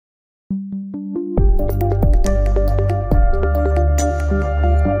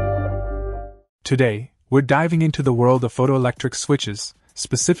Today, we're diving into the world of photoelectric switches,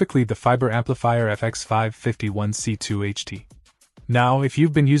 specifically the fiber amplifier FX-551-C2-HT. Now, if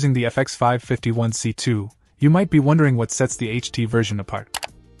you've been using the FX-551-C2, you might be wondering what sets the HT version apart.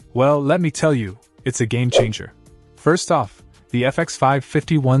 Well, let me tell you, it's a game changer. First off, the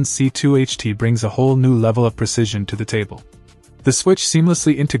FX-551-C2-HT brings a whole new level of precision to the table. The switch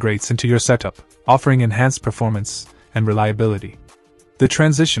seamlessly integrates into your setup, offering enhanced performance and reliability. The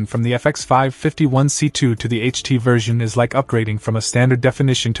transition from the FX-551-C2 to the HT version is like upgrading from a standard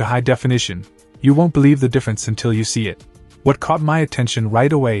definition to high definition. You won't believe the difference until you see it. What caught my attention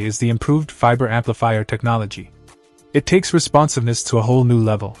right away is the improved fiber amplifier technology. It takes responsiveness to a whole new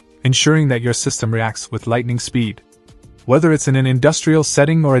level, ensuring that your system reacts with lightning speed. Whether it's in an industrial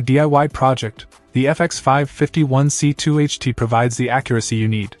setting or a DIY project, the FX-551-C2-HT provides the accuracy you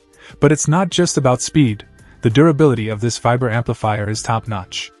need. But it's not just about speed. The durability of this fiber amplifier is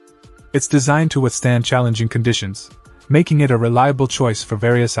top-notch. It's designed to withstand challenging conditions, making it a reliable choice for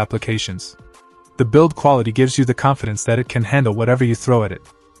various applications. The build quality gives you the confidence that it can handle whatever you throw at it.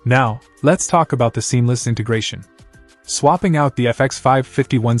 Now, let's talk about the seamless integration. Swapping out the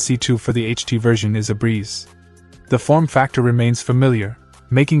FX-551-C2 for the HT version is a breeze. The form factor remains familiar,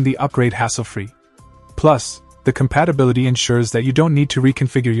 making the upgrade hassle-free. Plus, the compatibility ensures that you don't need to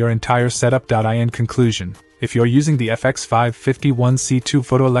reconfigure your entire setup. In conclusion, if you're using the FX-551-C2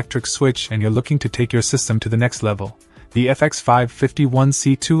 photoelectric switch and you're looking to take your system to the next level, the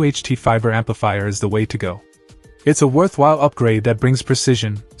FX-551-C2-HT fiber amplifier is the way to go. It's a worthwhile upgrade that brings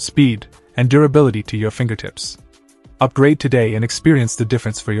precision, speed, and durability to your fingertips. Upgrade today and experience the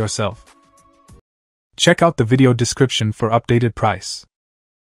difference for yourself. Check out the video description for updated price.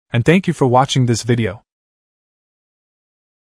 And thank you for watching this video.